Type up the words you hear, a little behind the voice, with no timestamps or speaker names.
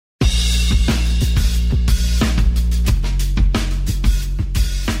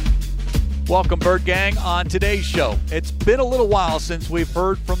Welcome, Bird Gang. On today's show, it's been a little while since we've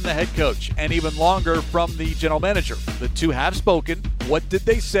heard from the head coach and even longer from the general manager. The two have spoken. What did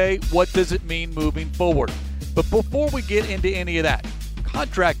they say? What does it mean moving forward? But before we get into any of that,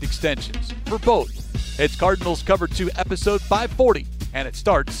 contract extensions for both. It's Cardinals Cover 2, episode 540, and it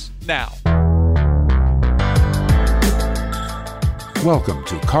starts now. Welcome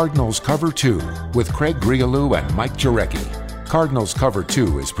to Cardinals Cover 2 with Craig Grialou and Mike Jurecki. Cardinals Cover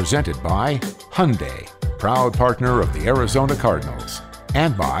 2 is presented by Hyundai, proud partner of the Arizona Cardinals,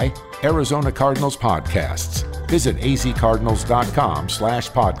 and by Arizona Cardinals Podcasts. Visit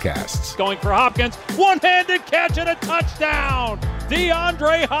azcardinals.com/podcasts. Going for Hopkins, one-handed catch and a touchdown!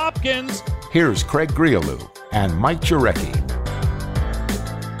 DeAndre Hopkins. Here's Craig Grialou and Mike Jurecki.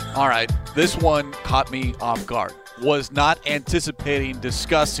 All right, this one caught me off guard. Was not anticipating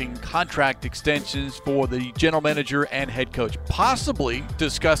discussing contract extensions for the general manager and head coach. Possibly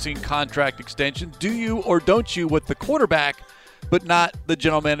discussing contract extensions, do you or don't you, with the quarterback, but not the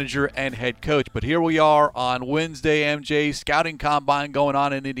general manager and head coach. But here we are on Wednesday, MJ, scouting combine going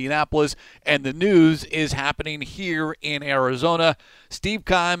on in Indianapolis, and the news is happening here in Arizona. Steve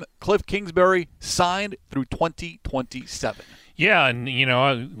Keim, Cliff Kingsbury signed through 2027. Yeah, and,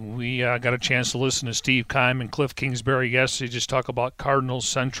 we got a chance to listen to Steve Keim and Cliff Kingsbury yesterday just talk about Cardinals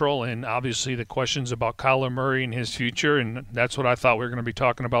Central and obviously the questions about Kyler Murray and his future, and that's what I thought we were going to be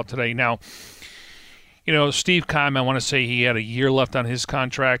talking about today. Now, Steve Keim, I want to say he had a year left on his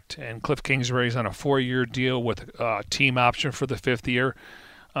contract, and Cliff Kingsbury's on a 4-year deal with a team option for the 5th year.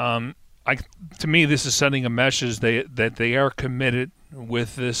 To me, this is sending a message that they are committed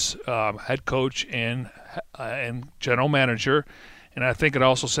with this head coach and general manager, and I think it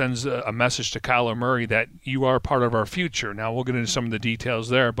also sends a message to Kyler Murray that you are part of our future. Now, we'll get into some of the details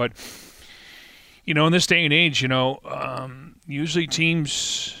there, but in this day and age, usually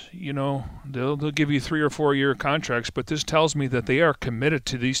teams, they'll give you 3 or 4 year contracts, but this tells me that they are committed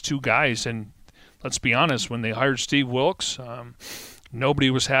to these two guys. And let's be honest, when they hired Steve Wilks, nobody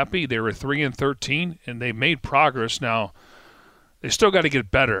was happy. They were 3-13, and they made progress. Now, they still got to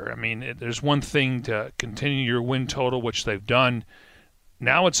get better. I mean, there's one thing to continue your win total, which they've done.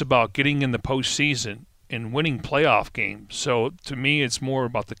 Now it's about getting in the postseason and winning playoff games. So to me, it's more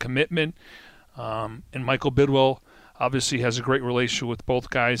about the commitment. And Michael Bidwell obviously has a great relationship with both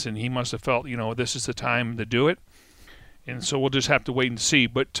guys, and he must have felt, this is the time to do it. And so we'll just have to wait and see.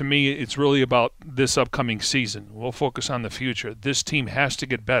 But to me, it's really about this upcoming season. We'll focus on the future. This team has to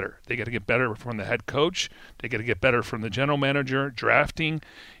get better. They got to get better from the head coach. They got to get better from the general manager, drafting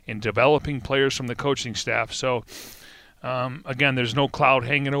and developing players from the coaching staff. So, again, there's no cloud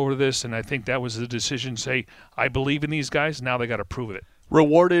hanging over this, and I think that was the decision. Say, I believe in these guys. Now they got to prove it.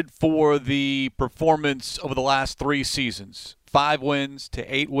 Rewarded for the performance over the last 3 seasons. 5 wins to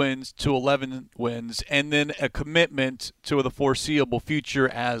 8 wins to 11 wins, and then a commitment to the foreseeable future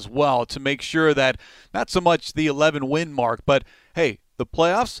as well to make sure that not so much the 11-win mark, but, hey, the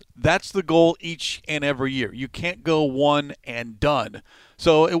playoffs, that's the goal each and every year. You can't go one and done.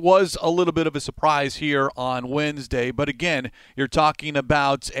 So it was a little bit of a surprise here on Wednesday. But again, you're talking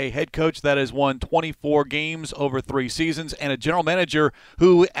about a head coach that has won 24 games over 3 seasons and a general manager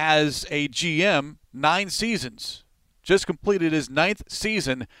who, as a GM, 9 seasons, just completed his 9th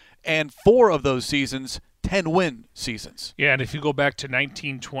season, and 4 of those seasons 10-win seasons. Yeah, and if you go back to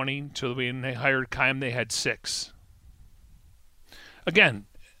 1920, to when they hired Keim, they had 6. Again,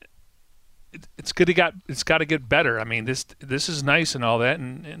 it's got to get better. I mean, this is nice and all that,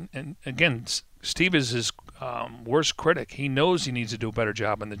 and again, Steve is his worst critic. He knows he needs to do a better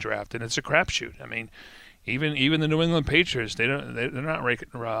job in the draft, and it's a crapshoot. I mean, even the New England Patriots, they're not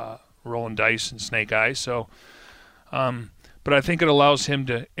rolling dice and snake eyes. So, but I think it allows him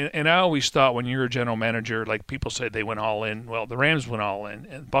to. And I always thought when you're a general manager, like people say they went all in. Well, the Rams went all in,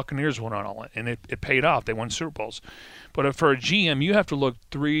 and Buccaneers went all in, and it paid off. They won Super Bowls. But for a GM, you have to look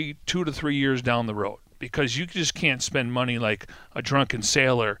 2 to 3 years down the road, because you just can't spend money like a drunken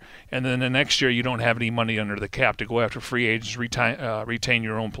sailor, and then the next year you don't have any money under the cap to go after free agents, retain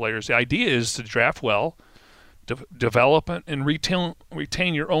your own players. The idea is to draft well, develop and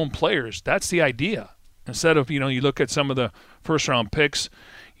retain your own players. That's the idea. Instead of, you look at some of the first-round picks,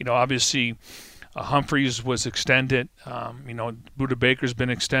 obviously Humphreys was extended. Buda Baker's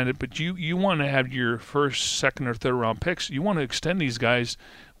been extended. But you want to have your first, second, or third-round picks. You want to extend these guys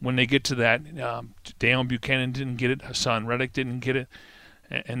when they get to that. Dale Buchanan didn't get it. Hassan Reddick didn't get it.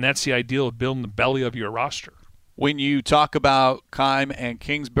 And that's the ideal of building the belly of your roster. When you talk about Keim and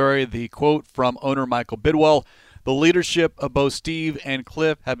Kingsbury, the quote from owner Michael Bidwell, The leadership of both Steve and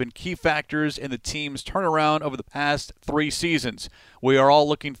Cliff have been key factors in the team's turnaround over the past 3 seasons. We are all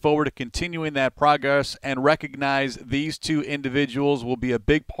looking forward to continuing that progress and recognize these 2 individuals will be a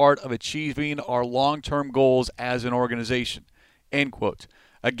big part of achieving our long-term goals as an organization. End quote.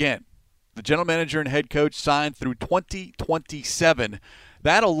 Again, the general manager and head coach signed through 2027.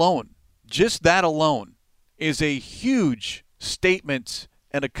 That alone, just that alone, is a huge statement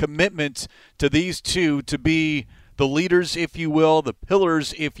and a commitment to these 2 to be the leaders, if you will, the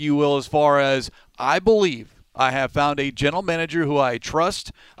pillars, if you will, as far as I believe I have found a general manager who I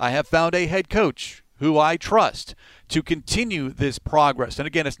trust. I have found a head coach who I trust to continue this progress. And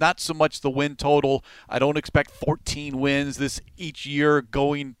again, it's not so much the win total. I don't expect 14 wins this each year,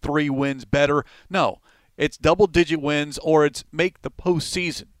 going 3 wins better. No, it's double-digit wins, or it's make the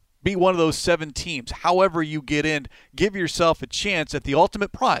postseason. Be one of those 7 teams. However you get in, give yourself a chance at the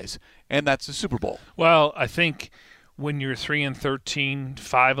ultimate prize, and that's the Super Bowl. Well, I think when you're 3-13,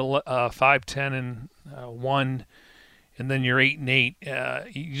 5-10-1, and then you're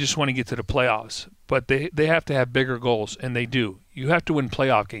 8-8, you just want to get to the playoffs. But they have to have bigger goals, and they do. You have to win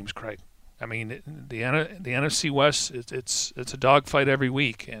playoff games, Craig. I mean, the NFC West, it's a dogfight every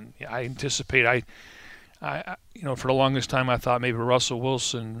week, and I anticipate I for the longest time I thought maybe Russell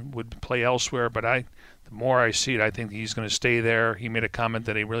Wilson would play elsewhere, but the more I see it, I think he's going to stay there. He made a comment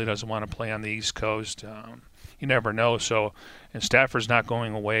that he really doesn't want to play on the East Coast. You never know. So, and Stafford's not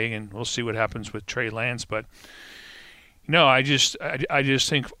going away, and we'll see what happens with Trey Lance. But I just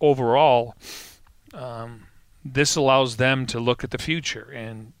think overall, this allows them to look at the future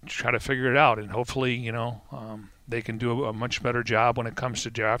and try to figure it out, and hopefully, they can do a much better job when it comes to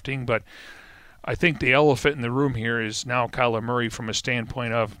drafting. But I think the elephant in the room here is now Kyler Murray from a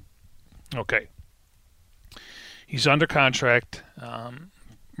standpoint of, okay, he's under contract.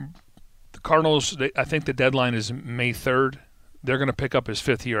 The Cardinals, I think the deadline is May 3rd. They're going to pick up his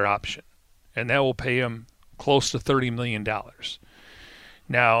 5th-year option, and that will pay him close to $30 million.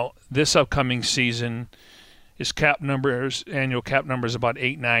 Now, this upcoming season, his annual cap number is about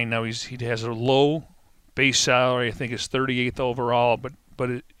 8-9. Now he has a low base salary. I think it's 38th overall, but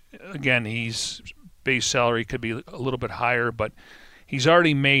again, his base salary could be a little bit higher, but he's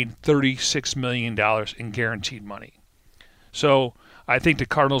already made $36 million in guaranteed money. So I think the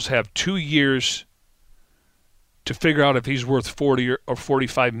Cardinals have 2 years to figure out if he's worth 40 or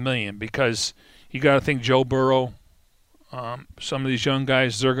 $45 million, because you got to think Joe Burrow, some of these young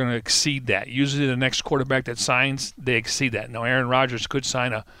guys, they're going to exceed that. Usually the next quarterback that signs, they exceed that. Now, Aaron Rodgers could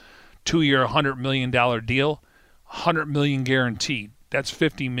sign a 2-year, $100 million deal, $100 million guaranteed. That's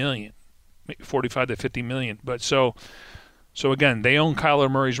 $50 million, 45 to $50 million. But so again, they own Kyler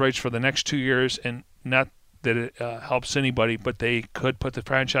Murray's rights for the next 2 years, and not that it helps anybody, but they could put the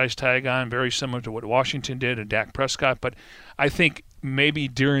franchise tag on, very similar to what Washington did and Dak Prescott. But I think maybe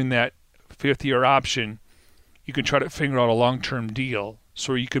during that 5th-year option, you can try to figure out a long-term deal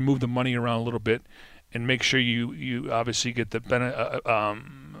so you can move the money around a little bit and make sure you obviously get the benefit.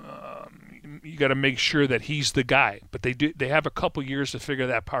 You got to make sure that he's the guy. But they have a couple years to figure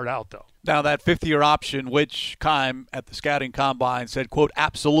that part out, though. Now, that 5th-year option, which Keim at the scouting combine said, quote,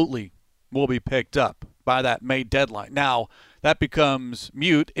 absolutely will be picked up by that May deadline. Now, that becomes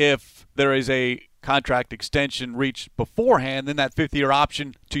mute if there is a contract extension reached beforehand. Then that 5th-year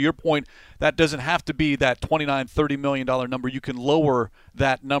option, to your point, that doesn't have to be that $29, $30 million number. You can lower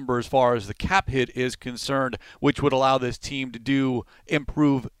that number as far as the cap hit is concerned, which would allow this team to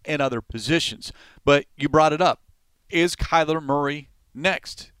improve in other positions. But you brought it up. Is Kyler Murray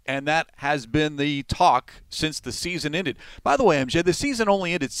next? And that has been the talk since the season ended. By the way, MJ, the season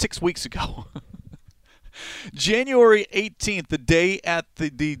only ended 6 weeks ago. January 18th,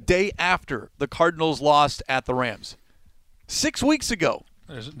 the day after the Cardinals lost at the Rams. 6 weeks ago.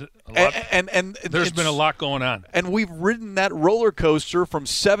 There's been a lot going on. And we've ridden that roller coaster from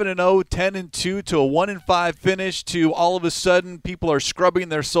 7-0, 10-2 to a 1-5 finish to all of a sudden people are scrubbing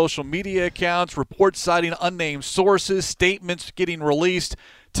their social media accounts, reports citing unnamed sources, statements getting released,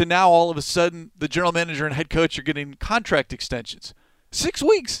 to now all of a sudden the general manager and head coach are getting contract extensions. 6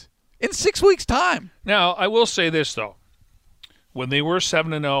 weeks. In 6 weeks' time. Now, I will say this, though. When they were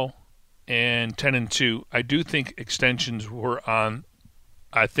 7-0 and 10-2, I do think extensions were on.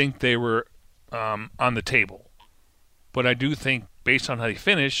 I think they were on the table. But I do think, based on how they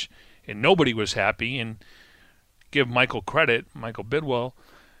finished, and nobody was happy, and give Michael credit, Michael Bidwell,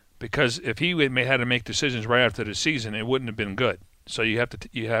 because if he had to make decisions right after the season, it wouldn't have been good. So you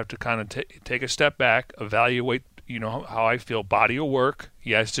have to kind of take a step back, evaluate. You know how I feel, body of work.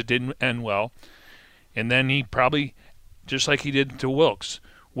 Yes, it didn't end well. And then he probably, just like he did to Wilkes,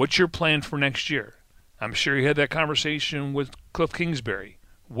 what's your plan for next year? I'm sure he had that conversation with Cliff Kingsbury.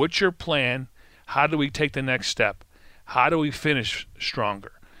 What's your plan? How do we take the next step? How do we finish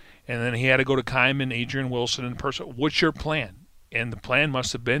stronger? And then he had to go to Keim and Adrian Wilson in person. What's your plan? And the plan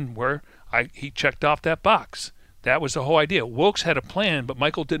must have been where he checked off that box. That was the whole idea. Wilkes had a plan, but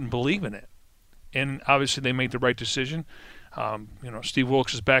Michael didn't believe in it. And obviously they made the right decision. Steve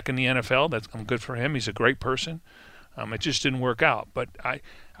Wilkes is back in the NFL. I'm good for him. He's a great person. It just didn't work out. But I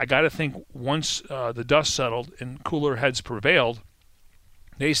got to think once the dust settled and cooler heads prevailed,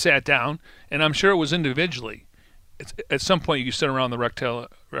 they sat down, and I'm sure it was individually. At some point, you sit around the rec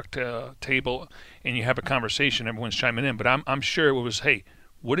table and you have a conversation. Everyone's chiming in. But I'm sure it was, hey,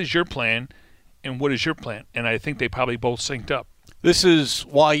 what is your plan and what is your plan? And I think they probably both synced up. This is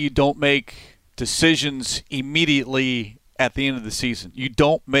why you don't make decisions immediately at the end of the season. You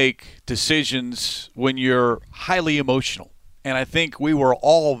don't make decisions when you're highly emotional. And I think we were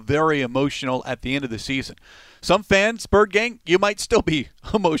all very emotional at the end of the season. Some fans, Bird Gang, you might still be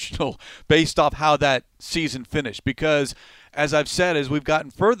emotional based off how that season finished. Because, as I've said, as we've gotten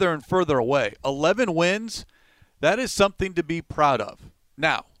further and further away, 11 wins, that is something to be proud of.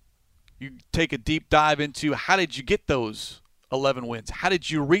 Now, you take a deep dive into how did you get those 11 wins? How did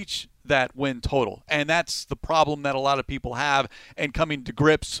you reach that win total? And that's the problem that a lot of people have, and coming to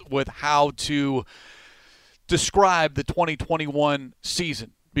grips with how to describe the 2021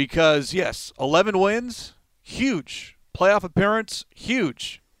 season. Because, yes, 11 wins, huge. Playoff appearance,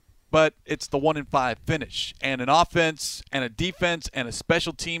 huge. But it's the 1-5 finish. And an offense and a defense and a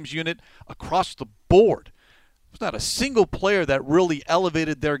special teams unit across the board. There's not a single player that really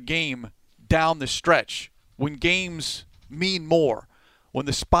elevated their game down the stretch when games mean more, when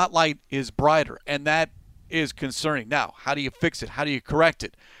the spotlight is brighter, and that is concerning. Now, how do you fix it? How do you correct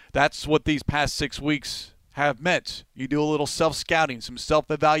it? That's what these past 6 weeks have meant. You do a little self-scouting, some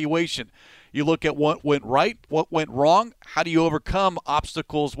self-evaluation. You look at what went right, what went wrong. How do you overcome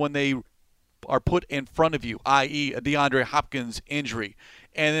obstacles when they are put in front of you, i.e. a DeAndre Hopkins injury?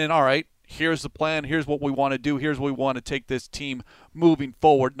 And then, all right, here's the plan. Here's what we want to do. Here's where we want to take this team moving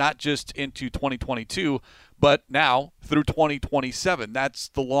forward, not just into 2022, but now through 2027. That's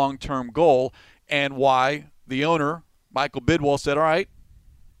the long-term goal, and why the owner, Michael Bidwell, said, all right,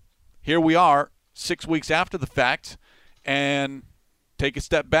 here we are 6 weeks after the fact, and take a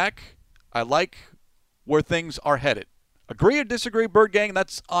step back. I like where things are headed. Agree or disagree, Bird Gang,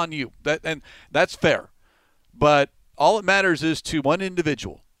 that's on you. And that's fair. But all it matters is to one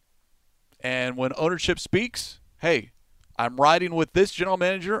individual. And when ownership speaks, hey, I'm riding with this general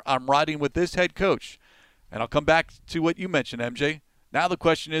manager. I'm riding with this head coach. And I'll come back to what you mentioned, MJ. Now the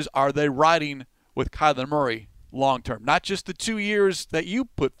question is, are they riding with Kyler Murray long term? Not just the 2 years that you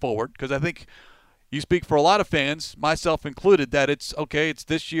put forward, because I think you speak for a lot of fans, myself included, that it's okay, it's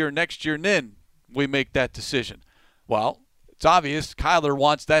this year, next year, and then we make that decision. Well, it's obvious Kyler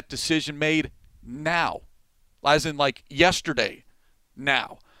wants that decision made now, as in like yesterday,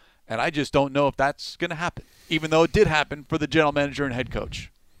 now. And I just don't know if that's going to happen, even though it did happen for the general manager and head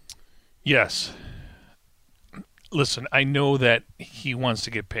coach. Yes. Listen, I know that he wants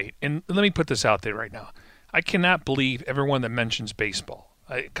to get paid. And let me put this out there right now. I cannot believe everyone that mentions baseball.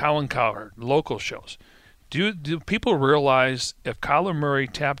 Colin Cowherd, local shows. Do people realize if Kyler Murray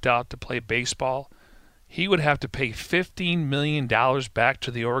tapped out to play baseball, he would have to pay $15 million back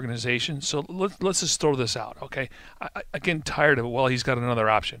to the organization? So let's just throw this out, okay? I get tired of it. Well, he's got another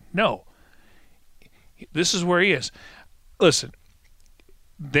option. No. This is where he is. Listen,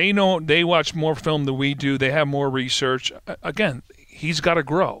 they watch more film than we do. They have more research. Again, he's got to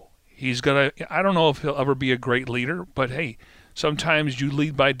grow. I don't know if he'll ever be a great leader, but hey, sometimes you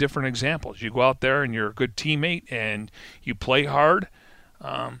lead by different examples. You go out there and you're a good teammate and you play hard.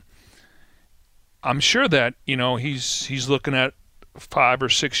 I'm sure that, he's looking at a 5 or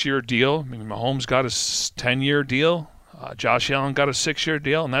 6 year deal. I mean, Mahomes got a 10-year deal. Josh Allen got a 6-year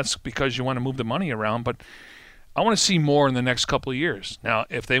deal, and that's because you want to move the money around. But I want to see more in the next couple of years. Now,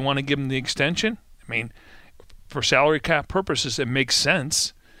 if they want to give him the extension, I mean, for salary cap purposes, it makes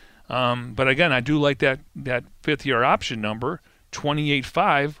sense. But again, I do like that 5th-year option number,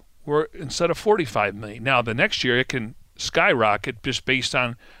 28.5, or instead of 45 million. Now, the next year it can skyrocket just based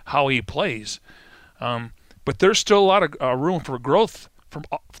on how he plays. But there's still a lot of room for growth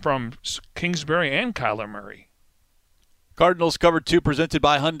from Kingsbury and Kyler Murray. Cardinals Cover 2 presented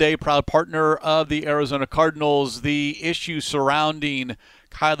by Hyundai, proud partner of the Arizona Cardinals. The issue surrounding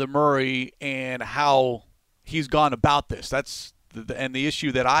Kyler Murray and how he's gone about this. And the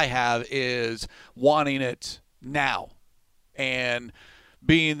issue that I have is wanting it now and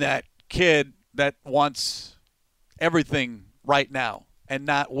being that kid that wants everything right now and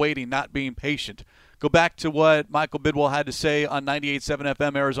not waiting, not being patient. Go back to what Michael Bidwell had to say on 98.7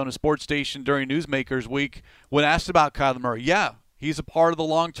 FM Arizona Sports Station during Newsmakers Week when asked about Kyler Murray. Yeah, he's a part of the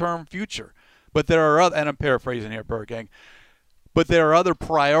long-term future. But there are other, and I'm paraphrasing here, Bird Gang, but there are other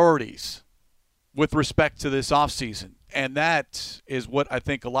priorities with respect to this offseason. And that is what I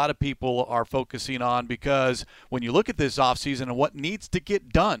think a lot of people are focusing on, because when you look at this offseason and what needs to get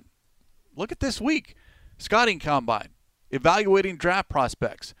done, look at this week. Scouting combine, evaluating draft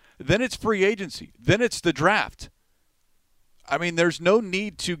prospects. Then it's free agency. Then it's the draft. I mean, there's no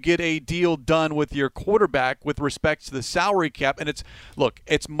need to get a deal done with your quarterback with respect to the salary cap. And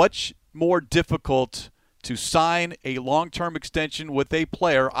it's much more difficult to sign a long-term extension with a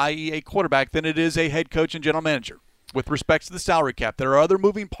player, i.e. a quarterback, than it is a head coach and general manager with respect to the salary cap. There are other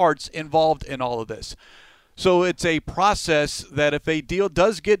moving parts involved in all of this. So it's a process that if a deal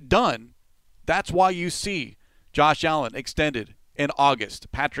does get done, that's why you see Josh Allen extended in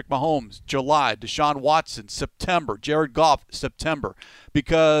August, Patrick Mahomes, July, Deshaun Watson, September, Jared Goff, September,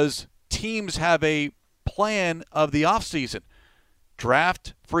 because teams have a plan of the offseason.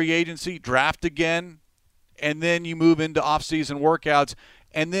 Draft, free agency, draft again, and then you move into offseason workouts.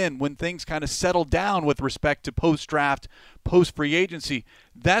 And then when things kind of settle down with respect to post-draft, post-free agency,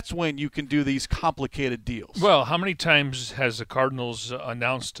 that's when you can do these complicated deals. Well, how many times has the Cardinals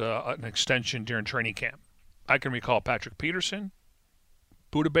announced an extension during training camp? I can recall Patrick Peterson,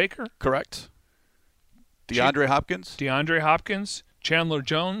 Budda Baker. Correct. DeAndre Hopkins. Chandler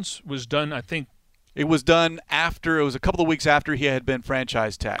Jones was done, I think. It was done after, it was a couple of weeks after he had been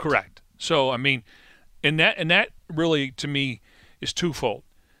franchise tagged. Correct. So, I mean, and that really, to me, is twofold.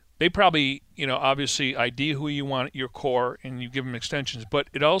 They probably, obviously ID who you want at your core and you give them extensions, but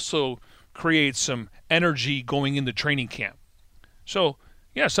it also creates some energy going into training camp. So,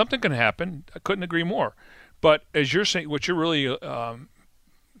 yeah, something can happen. I couldn't agree more. But as you're saying, what you're really,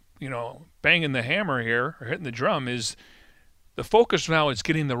 banging the hammer here or hitting the drum is the focus now is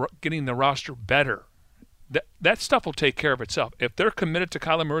getting the roster better. That stuff will take care of itself. If they're committed to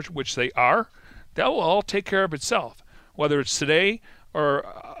Kyler Murray, which they are, that will all take care of itself. Whether it's today or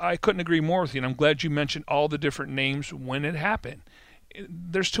I couldn't agree more with you, and I'm glad you mentioned all the different names when it happened.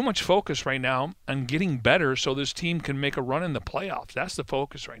 There's too much focus right now on getting better so this team can make a run in the playoffs. That's the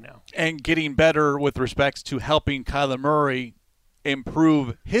focus right now. And getting better with respects to helping Kyler Murray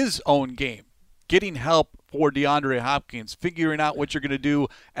improve his own game. Getting help for DeAndre Hopkins, figuring out what you're going to do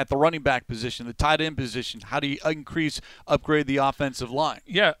at the running back position, the tight end position. How do you upgrade the offensive line?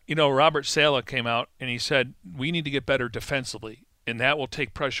 Yeah, Robert Saleh came out and he said, we need to get better defensively, and that will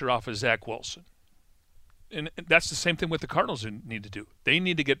take pressure off of Zach Wilson. And that's the same thing what the Cardinals need to do. They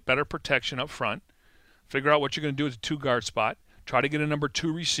need to get better protection up front, figure out what you're going to do at the two-guard spot, try to get a number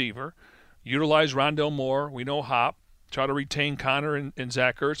 2 receiver, utilize Rondale Moore. We know Hop. Try to retain Connor and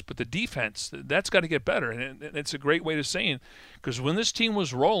Zach Ertz, but the defense, that's got to get better. And it's a great way to say it, because when this team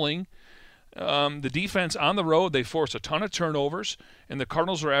was rolling, the defense on the road, they forced a ton of turnovers, and the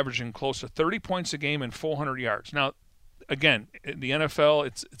Cardinals are averaging close to 30 points a game and 400 yards. Now, again, in the NFL,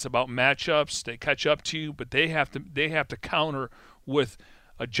 it's about matchups. They catch up to you, but they have to counter with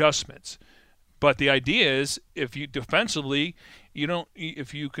adjustments. But the idea is, if you defensively,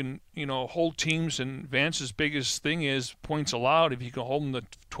 if you can, hold teams, and Vance's biggest thing is points allowed. If you can hold them to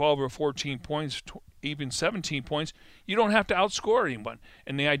 12 or 14 points, even 17 points, you don't have to outscore anyone.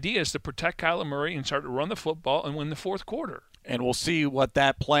 And the idea is to protect Kyler Murray and start to run the football and win the fourth quarter. And we'll see what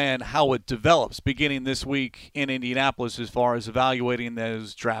that plan, how it develops beginning this week in Indianapolis as far as evaluating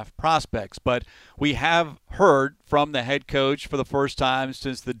those draft prospects. But we have heard from the head coach for the first time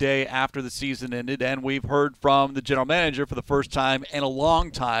since the day after the season ended, and we've heard from the general manager for the first time in a long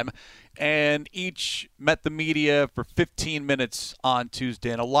time. And each met the media for 15 minutes on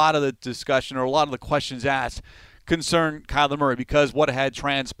Tuesday. And a lot of the discussion, or a lot of the questions asked, concern Kyler Murray, because what had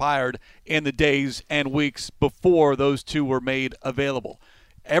transpired in the days and weeks before those two were made available.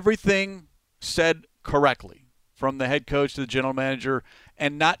 Everything said correctly from the head coach to the general manager,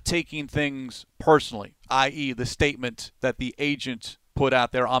 and not taking things personally, i.e. the statement that the agent put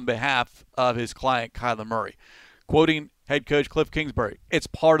out there on behalf of his client, Kyler Murray. Quoting head coach Cliff Kingsbury, "It's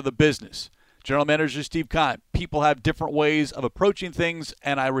part of the business." General Manager Steve Keim, "People have different ways of approaching things,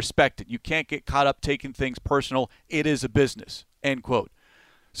 and I respect it. You can't get caught up taking things personal. It is a business," end quote.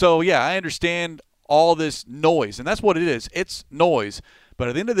 So, yeah, I understand all this noise, and that's what it is. It's noise. But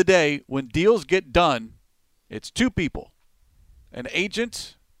at the end of the day, when deals get done, it's two people, an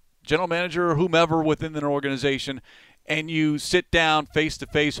agent, general manager, or whomever within an organization, and you sit down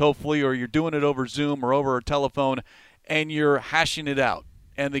face-to-face, hopefully, or you're doing it over Zoom or over a telephone, and you're hashing it out.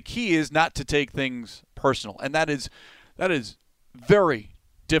 And the key is not to take things personal. And that is very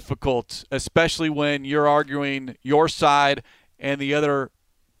difficult, especially when you're arguing your side and the other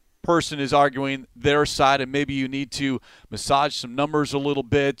person is arguing their side, and maybe you need to massage some numbers a little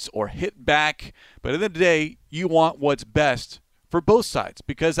bit or hit back. But at the end of the day, you want what's best for both sides,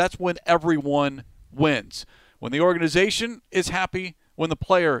 because that's when everyone wins. When the organization is happy, when the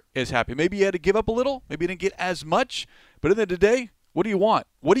player is happy. Maybe you had to give up a little, maybe you didn't get as much, but at the end of the day, what do you want?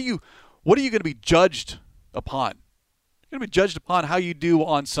 What are you going to be judged upon? You're going to be judged upon how you do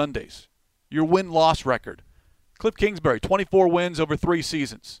on Sundays. Your win-loss record. Cliff Kingsbury, 24 wins over 3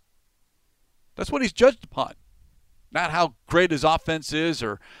 seasons. That's what he's judged upon. Not how great his offense is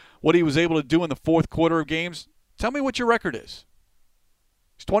or what he was able to do in the fourth quarter of games. Tell me what your record is.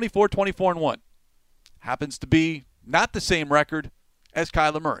 He's 24-1. Happens to be not the same record as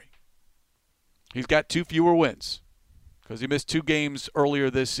Kyler Murray. He's got 2 fewer wins because he missed 2 games earlier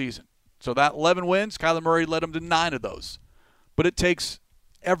this season. So that 11 wins, Kyler Murray led him to 9 of those. But it takes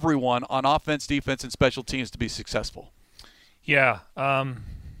everyone on offense, defense, and special teams to be successful. Yeah.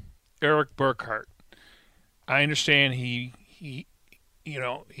 Eric Burkhart. I understand he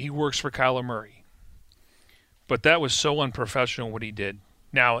works for Kyler Murray. But that was so unprofessional what he did.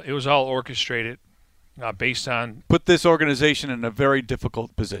 Now, it was all orchestrated based on... Put this organization in a very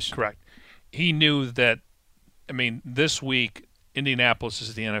difficult position. Correct. He knew that, this week, Indianapolis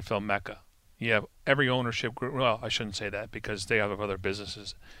is the NFL Mecca. You have every ownership group. Well, I shouldn't say that because they have other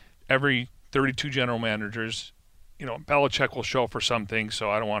businesses. Every 32 general managers, Belichick will show up for some things,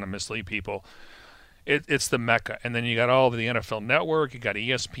 so I don't want to mislead people. It's the Mecca. And then you got all of the NFL Network. You got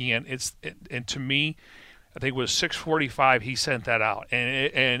ESPN. And to me, I think it was 6:45 he sent that out.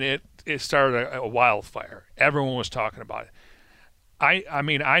 And it started a wildfire. Everyone was talking about it.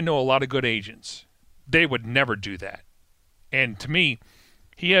 I know a lot of good agents. They would never do that. And to me,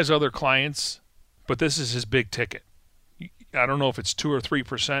 he has other clients, but this is his big ticket. I don't know if it's 2 or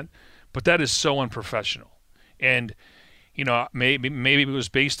 3%, but that is so unprofessional. And maybe it was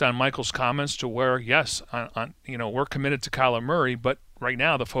based on Michael's comments to where, yes, we're committed to Kyler Murray, but right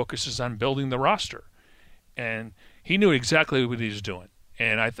now the focus is on building the roster. And he knew exactly what he was doing.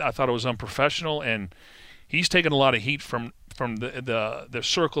 And I thought it was unprofessional, and he's taken a lot of heat from the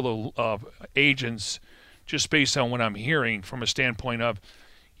circle of agents, just based on what I'm hearing from a standpoint of,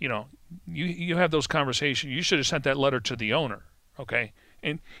 you have those conversations. You should have sent that letter to the owner, okay?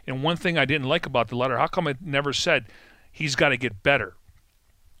 And one thing I didn't like about the letter, how come it never said he's got to get better?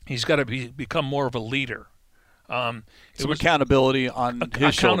 He's got to become more of a leader. Some accountability on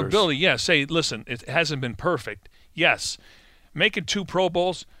his shoulders. Accountability, yes. Say, listen, it hasn't been perfect. Yes. Making 2 Pro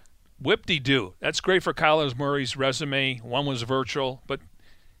Bowls, whip-de-doo. That's great for Kyler Murray's resume. One was virtual. But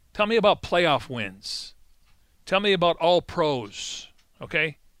tell me about playoff wins. Tell me about all pros,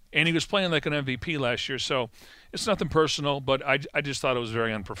 okay? And he was playing like an MVP last year, so it's nothing personal, but I just thought it was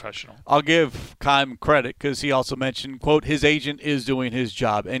very unprofessional. I'll give Keim credit because he also mentioned, quote, his agent is doing his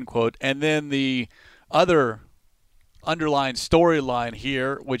job, end quote. And then the other underlying storyline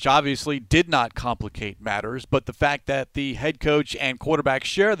here, which obviously did not complicate matters, but the fact that the head coach and quarterback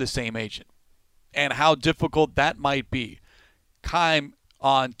share the same agent and how difficult that might be. Keim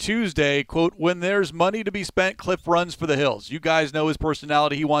on Tuesday, quote, when there's money to be spent, Cliff runs for the hills. You guys know his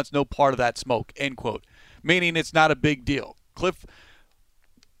personality. He wants no part of that smoke, end quote. Meaning it's not a big deal. Cliff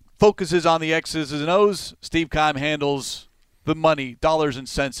focuses on the X's and O's. Steve Keim handles the money, dollars and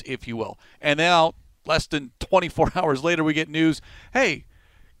cents, if you will. And now, less than 24 hours later, we get news, hey,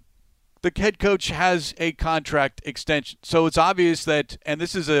 the head coach has a contract extension. So it's obvious that, and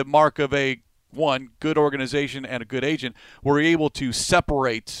this is a mark of a good organization and a good agent, we're able to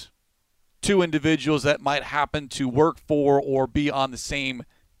separate 2 individuals that might happen to work for or be on the same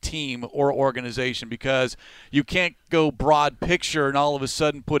team or organization, because you can't go broad picture and all of a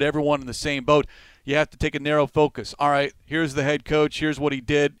sudden put everyone in the same boat. You have to take a narrow focus. All right, here's the head coach. Here's what he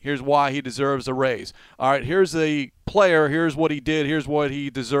did. Here's why he deserves a raise. All right, here's the player. Here's what he did. Here's what he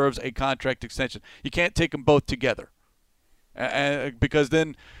deserves a contract extension. You can't take them both together, because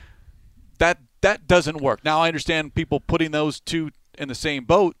then that doesn't work. Now I understand people putting those 2 in the same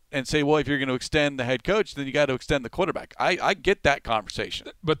boat and say, well, if you're going to extend the head coach, then you got to extend the quarterback. I get that conversation.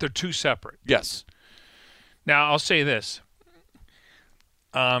 But they're 2 separate. Yes. Now, I'll say this.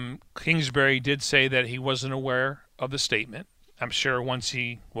 Kingsbury did say that he wasn't aware of the statement. I'm sure once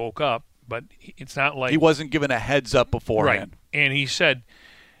he woke up, but it's not like... He wasn't given a heads up beforehand. Right. And he said,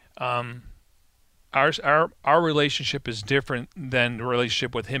 our relationship is different than the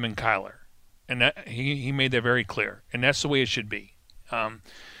relationship with him and Kyler. And that, he made that very clear. And that's the way it should be. Can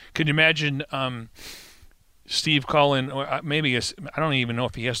you imagine Steve calling, or maybe I don't even know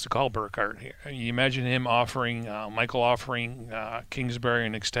if he has to call Burkhardt here. You imagine him offering, Michael offering Kingsbury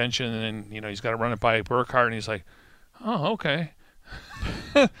an extension, and then he's got to run it by Burkhardt, and he's like, "Oh, okay,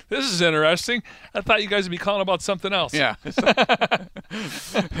 this is interesting. I thought you guys would be calling about something else." Yeah.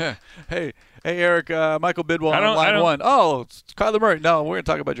 Hey, Eric, Michael Bidwell on line one. Oh, it's Kyler Murray. No, we're going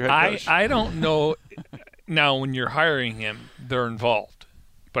to talk about your head coach. I don't know. Now, when you're hiring him, they're involved.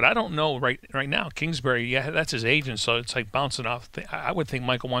 But I don't know right now. Kingsbury, yeah, that's his agent, so it's like bouncing off. I would think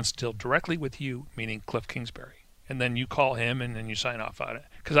Michael wants to deal directly with you, meaning Cliff Kingsbury, and then you call him and then you sign off on it.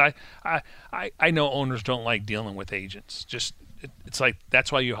 Because I know owners don't like dealing with agents. Just it's like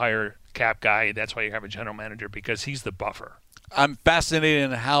that's why you hire a cap guy. That's why you have a general manager, because he's the buffer. I'm fascinated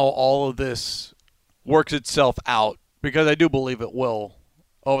in how all of this works itself out, because I do believe it will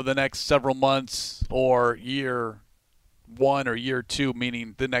over the next several months or year one or year two,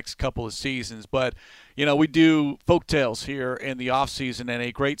 meaning the next couple of seasons. But, we do folktales here in the offseason, and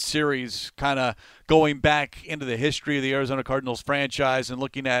a great series kind of going back into the history of the Arizona Cardinals franchise and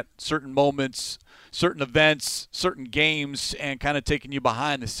looking at certain moments, certain events, certain games, and kind of taking you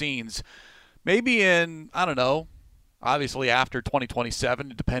behind the scenes. Maybe in, I don't know, obviously after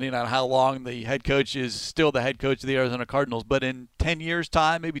 2027, depending on how long the head coach is still the head coach of the Arizona Cardinals. But in 10 years'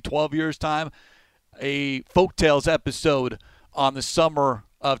 time, maybe 12 years' time, a Folktales episode on the summer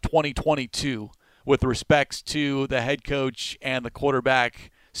of 2022 with respects to the head coach and the quarterback.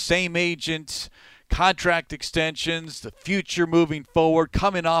 Same agent, contract extensions, the future moving forward,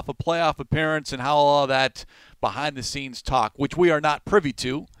 coming off a playoff appearance, and how all of that behind-the-scenes talk, which we are not privy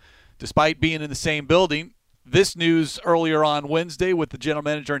to, despite being in the same building. This news earlier on Wednesday with the general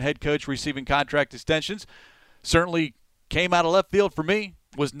manager and head coach receiving contract extensions certainly came out of left field for me.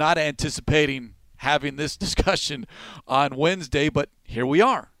 Was not anticipating having this discussion on Wednesday, but here we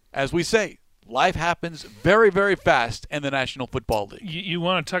are. As we say, life happens very, very fast in the National Football League. You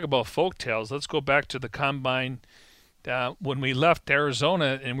want to talk about folktales? Let's go back to the Combine when we left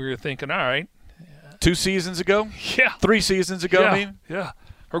Arizona, and we were thinking, all right. 2 seasons ago? Yeah. 3 seasons ago, yeah. I mean? Yeah.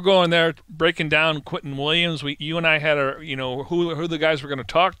 We're going there, breaking down Quentin Williams. You and I had who the guys were going to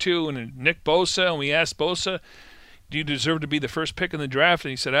talk to, and Nick Bosa, and we asked Bosa, do you deserve to be the first pick in the draft?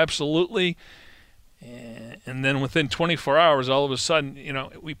 And he said, absolutely. And then within 24 hours, all of a sudden,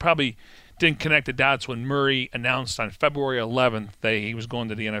 we probably didn't connect the dots when Murray announced on February 11th that he was going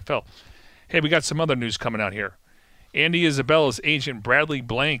to the NFL. Hey, we got some other news coming out here. Andy Isabella's agent, Bradley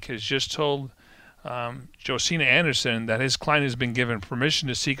Blank, has just told Josina Anderson that his client has been given permission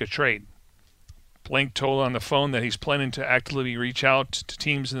to seek a trade. Blank told on the phone that he's planning to actively reach out to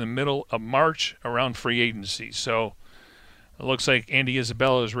teams in the middle of March around free agency. So it looks like Andy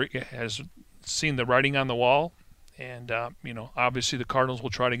Isabella has seen the writing on the wall, and obviously the Cardinals will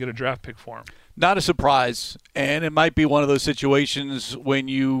try to get a draft pick for him. Not a surprise, and it might be one of those situations when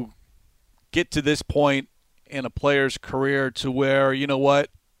you get to this point in a player's career to where,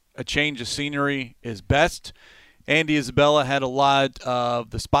 a change of scenery is best. Andy Isabella had a lot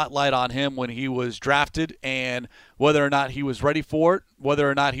of the spotlight on him when he was drafted, and whether or not he was ready for it, whether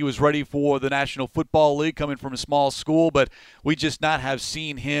or not he was ready for the National Football League coming from a small school, but we just not have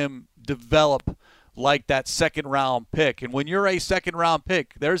seen him develop like that second-round pick. And when you're a second-round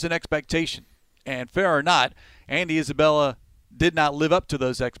pick, there's an expectation. And fair or not, Andy Isabella did not live up to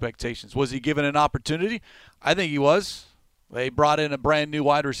those expectations. Was he given an opportunity? I think he was. They brought in a brand-new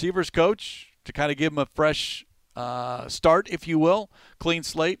wide receivers coach to kind of give him a fresh start, if you will, clean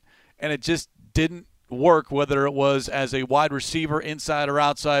slate, and it just didn't work, whether it was as a wide receiver, inside or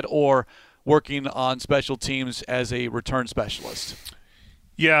outside, or working on special teams as a return specialist.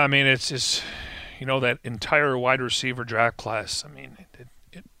 Yeah, I mean, it's just, that entire wide receiver draft class, I mean,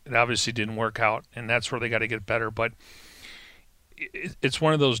 it obviously didn't work out, and that's where they got to get better. But it's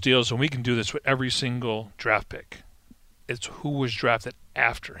one of those deals, and we can do this with every single draft pick. It's who was drafted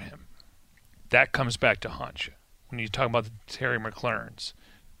after him. That comes back to hunch. When you talk about the Terry McLaurins,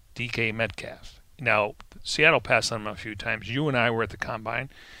 DK Metcalf. Now, Seattle passed on him a few times. You and I were at the Combine.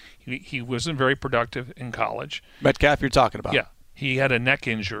 He wasn't very productive in college. Metcalf you're talking about. Yeah. He had a neck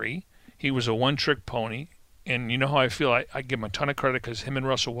injury. He was a one-trick pony. And you know how I feel? I give him a ton of credit because him and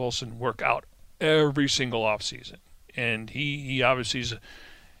Russell Wilson work out every single offseason. And he obviously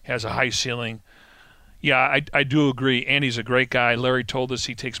has a high ceiling. Yeah, I do agree. Andy's a great guy. Larry told us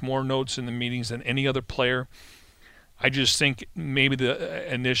he takes more notes in the meetings than any other player. I just think maybe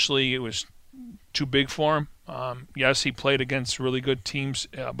initially it was too big for him. Yes, he played against really good teams,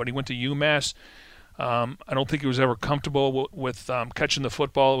 but he went to UMass. I don't think he was ever comfortable with catching the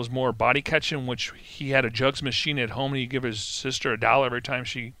football. It was more body catching, which he had a jugs machine at home, and he'd give his sister $1 every time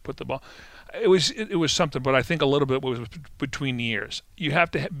she put the ball. It was something, but I think a little bit was between the ears. You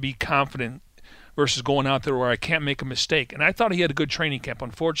have to be confident versus going out there where I can't make a mistake. And I thought he had a good training camp.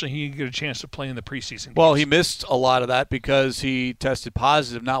 Unfortunately, he didn't get a chance to play in the preseason games. Well, he missed a lot of that because he tested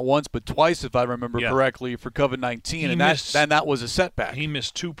positive not once but twice, if I remember correctly, for COVID-19, and that was a setback. He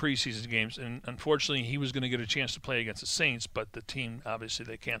missed 2 preseason games, and unfortunately, he was going to get a chance to play against the Saints, but the team, obviously,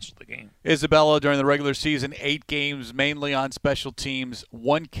 they canceled the game. Isabella, during the regular season, 8 games, mainly on special teams,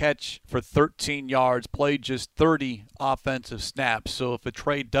 1 catch for 13 yards, played just 30 offensive snaps. So if a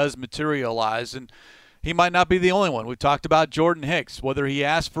trade does materialize, and he might not be the only one. We've talked about Jordan Hicks, whether he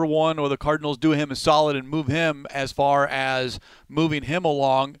asked for one or the Cardinals do him a solid and move him as far as moving him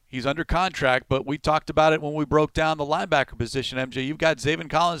along. He's under contract, but we talked about it when we broke down the linebacker position, MJ. You've got Zaven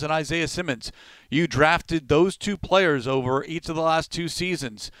Collins and Isaiah Simmons. You drafted those 2 players over each of the last 2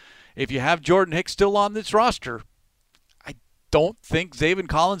 seasons. If you have Jordan Hicks still on this roster, I don't think Zaven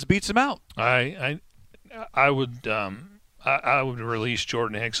Collins beats him out. I would release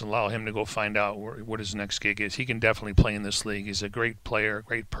Jordan Hicks and allow him to go find out what his next gig is. He can definitely play in this league. He's a great player, a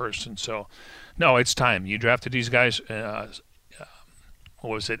great person. So, no, it's time. You drafted these guys, what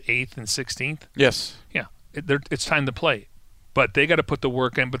was it, 8th and 16th? Yes. Yeah, it's time to play. But they got to put the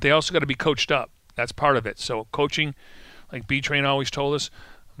work in, but they also got to be coached up. That's part of it. So coaching, like B-Train always told us,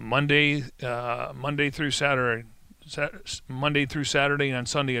 Monday through Saturday, and on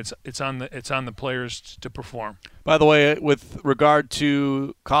Sunday, it's on the players to perform. By the way, with regard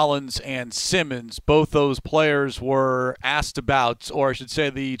to Collins and Simmons, both those players were asked about, or I should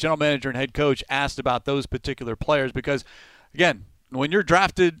say the general manager and head coach asked about those particular players because, again, when you're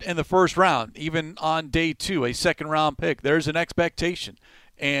drafted in the first round, even on day 2, a second-round pick, there's an expectation.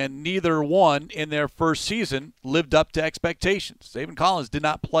 And neither one in their first season lived up to expectations. Zaven Collins did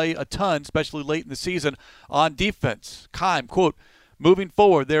not play a ton, especially late in the season, on defense. Keim, quote, moving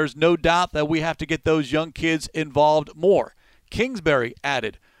forward, there's no doubt that we have to get those young kids involved more. Kingsbury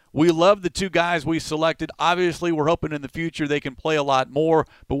added, we love the 2 guys we selected. Obviously, we're hoping in the future they can play a lot more,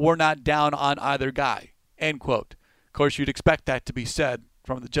 but we're not down on either guy, end quote. Of course, you'd expect that to be said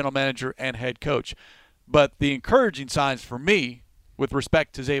from the general manager and head coach. But the encouraging signs for me, with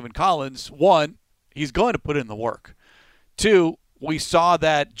respect to Zaven Collins, 1, he's going to put in the work. 2, we saw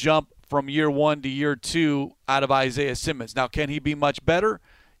that jump from year 1 to year 2 out of Isaiah Simmons. Now, can he be much better?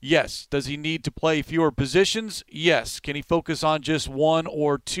 Yes. Does he need to play fewer positions? Yes. Can he focus on just 1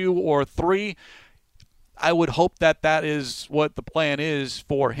 or 2 or 3? I would hope that that is what the plan is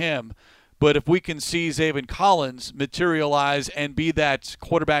for him. But if we can see Zaven Collins materialize and be that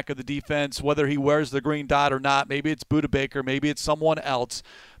quarterback of the defense, whether he wears the green dot or not, maybe it's Budda Baker, maybe it's someone else,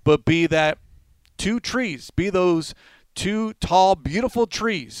 but be that 2 trees, be those 2 tall, beautiful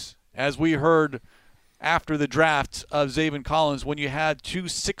trees, as we heard after the draft of Zaven Collins, when you had 2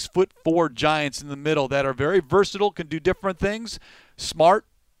 6'4" giants in the middle that are very versatile, can do different things, smart,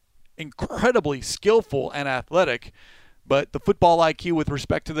 incredibly skillful and athletic. But the football IQ with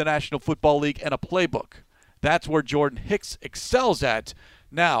respect to the National Football League and a playbook, that's where Jordan Hicks excels at.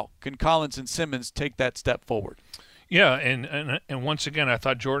 Now, can Collins and Simmons take that step forward? Yeah, and once again, I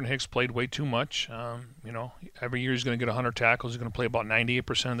thought Jordan Hicks played way too much. Every year he's going to get 100 tackles. He's going to play about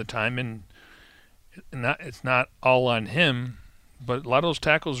 98% of the time, and it's not all on him. But a lot of those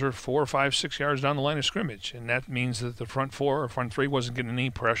tackles are 4, 5, 6 yards down the line of scrimmage, and that means that the front 4 or front 3 wasn't getting any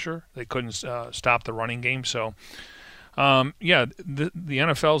pressure. They couldn't stop the running game, so... the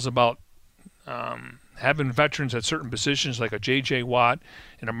NFL is about having veterans at certain positions like a J.J. Watt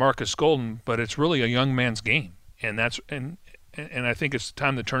and a Marcus Golden, but it's really a young man's game, and I think it's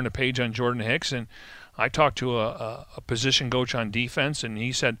time to turn the page on Jordan Hicks. And I talked to a position coach on defense, and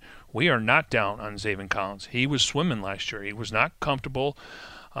he said we are not down on Zaven Collins. He was swimming last year. He was not comfortable.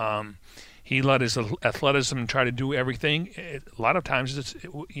 He let his athleticism try to do everything. A lot of times,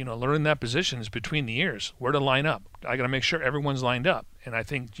 learning that position is between the ears, where to line up. I got to make sure everyone's lined up. And I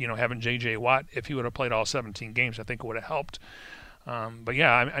think, having J.J. Watt, if he would have played all 17 games, I think it would have helped.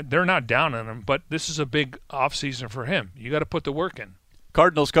 They're not down on him, but this is a big offseason for him. You got to put the work in.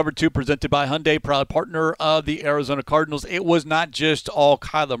 Cardinals Cover 2 presented by Hyundai, proud partner of the Arizona Cardinals. It was not just all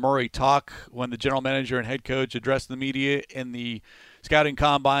Kyler Murray talk when the general manager and head coach addressed the media in the scouting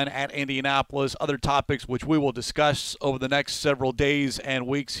combine at Indianapolis. Other topics which we will discuss over the next several days and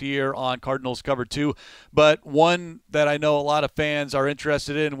weeks here on Cardinals Cover 2. But one that I know a lot of fans are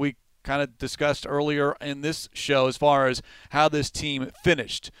interested in, we kind of discussed earlier in this show as far as how this team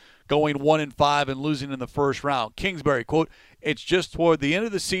finished, going 1-5 and losing in the first round. Kingsbury, quote, "It's just toward the end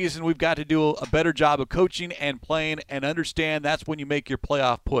of the season we've got to do a better job of coaching and playing and understand that's when you make your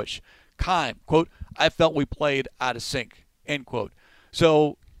playoff push." Keim, quote, "I felt we played out of sync," end quote.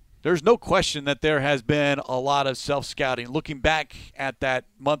 So there's no question that there has been a lot of self-scouting. Looking back at that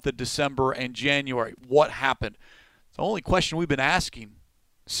month of December and January, what happened? It's the only question we've been asking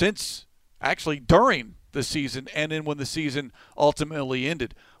since actually during the season and then when the season ultimately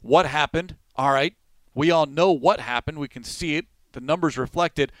ended. What happened? All right, we all know what happened. We can see it. The numbers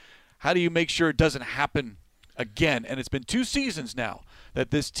reflect it. How do you make sure it doesn't happen again? And it's been 2 seasons now that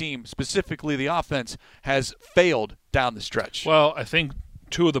this team, specifically the offense, has failed down the stretch. Well, I think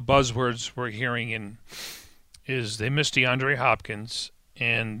 2 of the buzzwords we're hearing is they missed DeAndre Hopkins,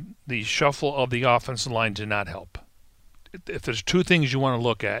 and the shuffle of the offensive line did not help. If there's 2 things you want to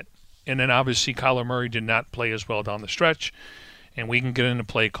look at, and then obviously Kyler Murray did not play as well down the stretch, and we can get into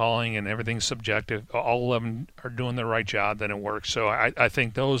play calling and everything's subjective. All 11 are doing the right job, then it works. So I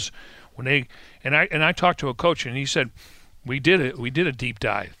think those when they and I talked to a coach and he said we did a deep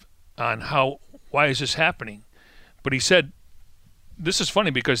dive on why is this happening, but he said this is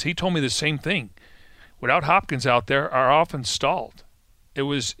funny because he told me the same thing. Without Hopkins out there, our offense stalled.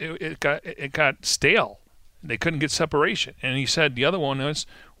 It got stale. They couldn't get separation. And he said the other one was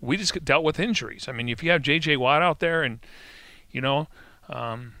we just dealt with injuries. I mean, if you have J.J. Watt out there and,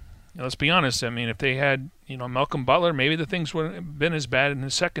 let's be honest. I mean, if they had, Malcolm Butler, maybe the things wouldn't have been as bad in the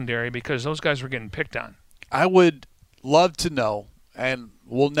secondary because those guys were getting picked on. I would love to know, and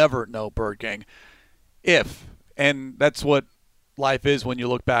we'll never know, Bird Gang, if, and that's what life is when you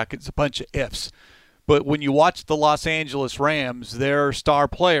look back. It's a bunch of ifs. But when you watch the Los Angeles Rams, their star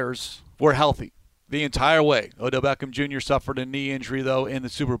players were healthy the entire way. Odell Beckham Jr. suffered a knee injury, though, in the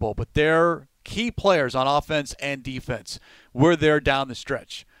Super Bowl. But their key players on offense and defense were there down the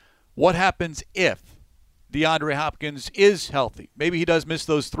stretch. What happens if DeAndre Hopkins is healthy? Maybe he does miss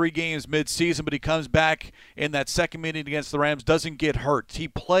those 3 games mid-season, but he comes back in that second meeting against the Rams, doesn't get hurt. He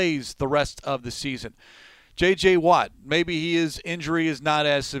plays the rest of the season. J.J. Watt, maybe his injury is not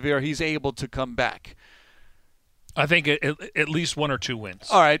as severe. He's able to come back. I think at least 1 or 2 wins.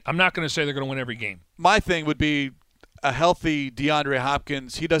 All right. I'm not going to say they're going to win every game. My thing would be a healthy DeAndre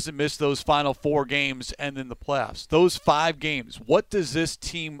Hopkins. He doesn't miss those final 4 games and then the playoffs. Those 5 games, what does this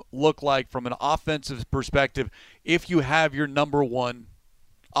team look like from an offensive perspective if you have your number 1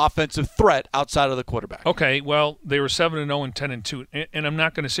 offensive threat outside of the quarterback? Okay, well, they were 7-0 and 10-2, and I'm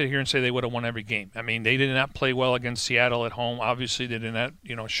not going to sit here and say they would have won every game. I mean, they did not play well against Seattle at home. Obviously, they did not,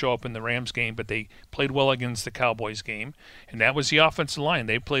 show up in the Rams game, but they played well against the Cowboys game, and that was the offensive line.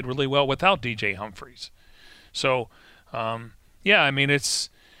 They played really well without DJ Humphries. So, yeah, I mean,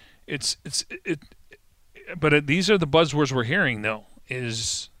 but these are the buzzwords we're hearing, though.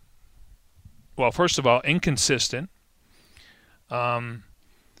 Well, first of all, inconsistent.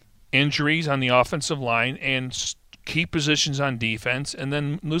 Injuries on the offensive line and key positions on defense, and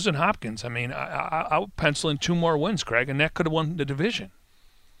then losing Hopkins. I mean, I would pencil in 2 more wins, Craig, and that could have won the division.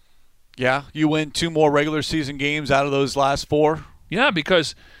 Yeah, you win 2 more regular season games out of those last 4? Yeah,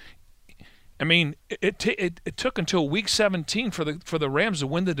 because, I mean, it took until week 17 for the Rams to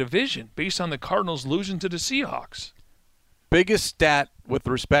win the division based on the Cardinals losing to the Seahawks. Biggest stat with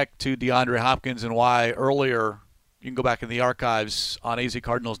respect to DeAndre Hopkins and why earlier – you can go back in the archives on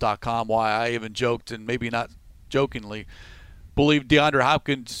azcardinals.com why I even joked, and maybe not jokingly, believe DeAndre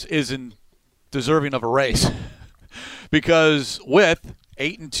Hopkins isn't deserving of a race. Because with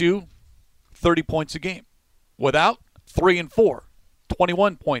 8-2, 30 points a game. Without, 3-4,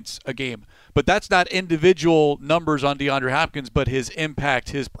 21 points a game. But that's not individual numbers on DeAndre Hopkins, but his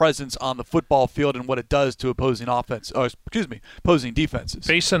impact, his presence on the football field and what it does to opposing defenses.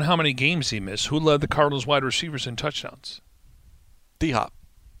 Based on how many games he missed, who led the Cardinals wide receivers in touchdowns? D-Hop.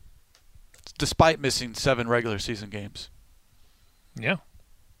 Despite missing 7 regular season games. Yeah.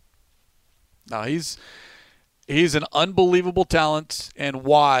 Now he's an unbelievable talent, and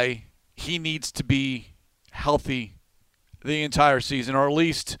why he needs to be healthy the entire season, or at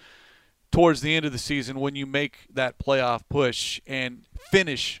least towards the end of the season when you make that playoff push and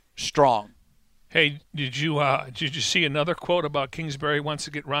finish strong. Hey, did you see another quote about Kingsbury wants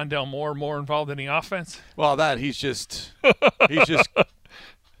to get Rondale Moore more involved in the offense? Well, he's just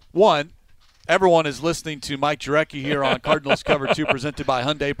one. Everyone is listening to Mike Jurecki here on Cardinals Cover 2, presented by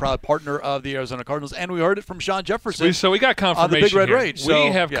Hyundai, proud partner of the Arizona Cardinals. And we heard it from Sean Jefferson. So we got confirmation on the Big Red here. Rage. We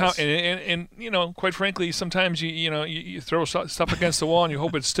so, have, yes. and quite frankly, sometimes you throw stuff against the wall and you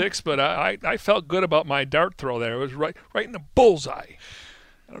hope it sticks. But I felt good about my dart throw there. It was right in the bullseye.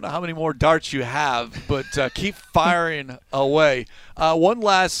 I don't know how many more darts you have, but keep firing away. One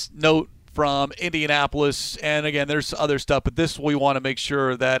last note from Indianapolis, and again, there's other stuff, but this we want to make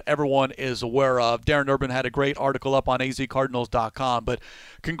sure that everyone is aware of. Darren Urban had a great article up on azcardinals.com, but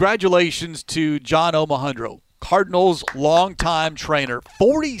congratulations to John Omohundro, Cardinals longtime trainer,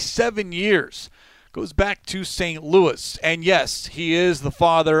 47 years. Goes back to St. Louis. And yes, he is the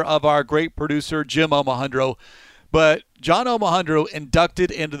father of our great producer, Jim Omohundro. But John Omohundro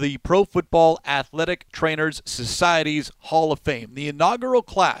inducted into the Pro Football Athletic Trainers Society's Hall of Fame. The inaugural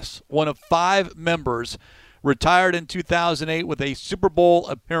class, one of 5 members, retired in 2008 with a Super Bowl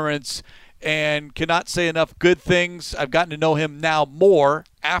appearance and cannot say enough good things. I've gotten to know him now more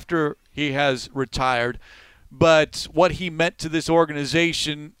after he has retired. But what he meant to this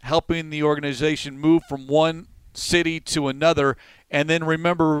organization, helping the organization move from one city to another, and then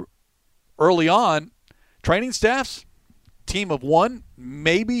remember early on, training staffs, team of 1,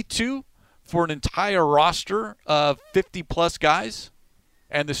 maybe 2, for an entire roster of 50-plus guys,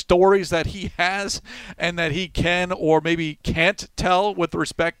 and the stories that he has and that he can or maybe can't tell with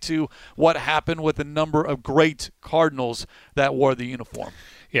respect to what happened with a number of great Cardinals that wore the uniform.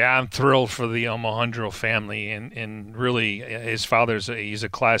 Yeah, I'm thrilled for the Omohundro family, and really his he's a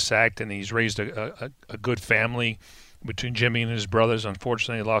class act, and he's raised a good family between Jimmy and his brothers.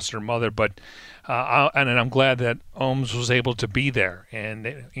 Unfortunately, lost their mother, but and I'm glad that Ohms was able to be there,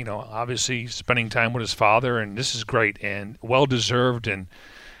 and obviously spending time with his father, and this is great and well deserved, and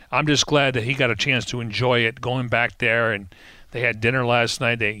I'm just glad that he got a chance to enjoy it going back there. And they had dinner last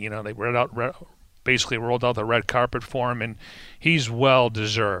night. They basically rolled out the red carpet for him, and he's well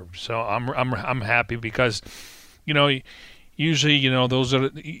deserved. So I'm happy because, usually, those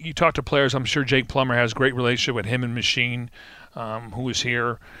are you talk to players. I'm sure Jake Plummer has a great relationship with him and Machine, who is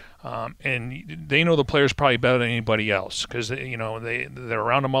here, and they know the players probably better than anybody else because they're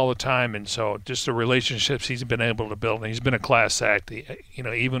around him all the time, and so just the relationships he's been able to build. And he's been a class act.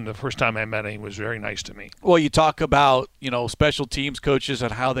 Even the first time I met him, he was very nice to me. Well, you talk about special teams coaches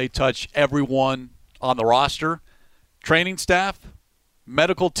and how they touch everyone on the roster, training staff,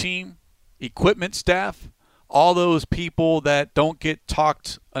 medical team, equipment staff. All those people that don't get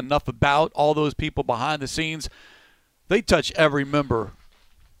talked enough about, all those people behind the scenes, they touch every member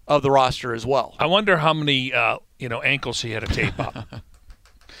of the roster as well. I wonder how many ankles he had to tape up.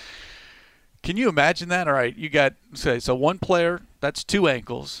 Can you imagine that? All right, you got so one player, that's 2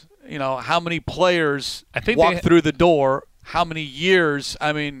 ankles. How many players walk through the door? How many years?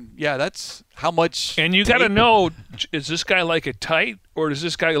 I mean, yeah, that's how much. And you got to know, is this guy like it tight or does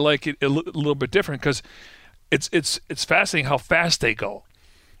this guy like it a little bit different? Because it's fascinating how fast they go.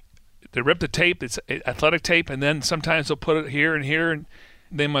 They rip the tape, it's athletic tape, and then sometimes they'll put it here and here, and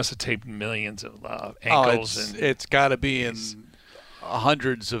they must have taped millions of ankles. It's got to be in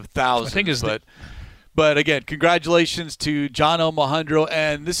hundreds of thousands. I think but again, congratulations to John Omohundro,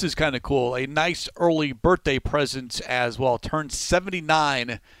 and this is kind of cool. A nice early birthday present as well. Turned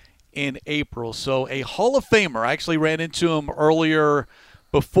 79 in April, so a Hall of Famer. I actually ran into him earlier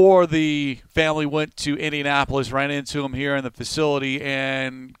before the family went to Indianapolis, ran into him here in the facility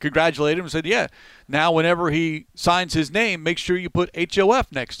and congratulated him and said, yeah, now whenever he signs his name, make sure you put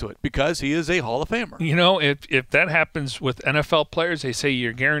HOF next to it because he is a Hall of Famer. If that happens with NFL players, they say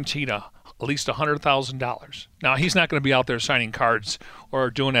you're guaranteed at least $100,000. Now, he's not going to be out there signing cards or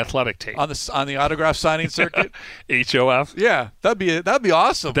doing athletic tape. On the autograph signing circuit? HOF? Yeah, that'd be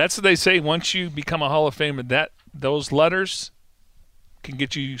awesome. That's what they say. Once you become a Hall of Famer, those letters can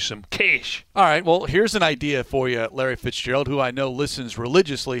get you some cash. All right, well, here's an idea for you, Larry Fitzgerald, who I know listens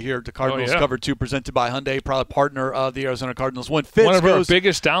religiously here to Cardinals Cover 2, presented by Hyundai, proud partner of the Arizona Cardinals. When Fitz one of our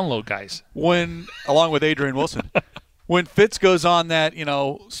biggest download guys. Along with Adrian Wilson. When Fitz goes on that,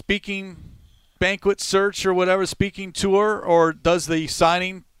 speaking banquet search or whatever, speaking tour, or does the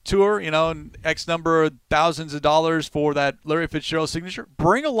signing tour, and X number of thousands of dollars for that Larry Fitzgerald signature,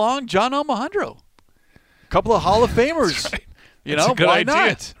 bring along John Omohundro. A couple of Hall of Famers. That's right. Why idea.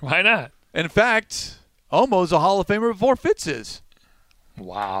 not? Why not? In fact, Omo's a Hall of Famer before Fitz is.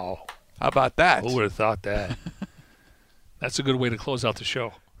 Wow. How about that? Who would have thought that? That's a good way to close out the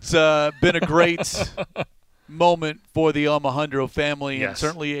show. It's been a great moment for the Omohundro family, and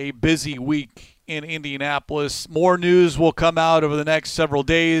certainly a busy week in Indianapolis. More news will come out over the next several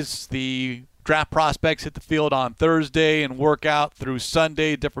days. The draft prospects hit the field on Thursday and work out through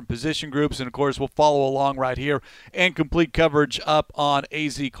Sunday, different position groups. And, of course, we'll follow along right here and complete coverage up on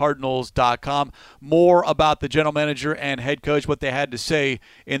azcardinals.com. More about the general manager and head coach, what they had to say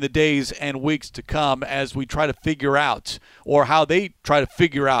in the days and weeks to come as we try to figure out, or how they try to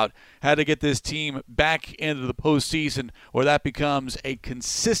figure out, how to get this team back into the postseason where that becomes a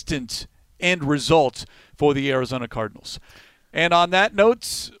consistent end result for the Arizona Cardinals. And on that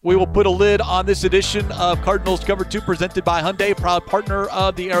note, we will put a lid on this edition of Cardinals Cover 2 presented by Hyundai, proud partner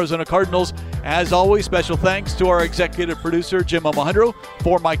of the Arizona Cardinals. As always, special thanks to our executive producer, Jim Omohundro.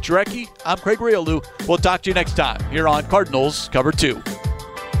 For Mike Jurecki, I'm Craig Riolu. We'll talk to you next time here on Cardinals Cover 2.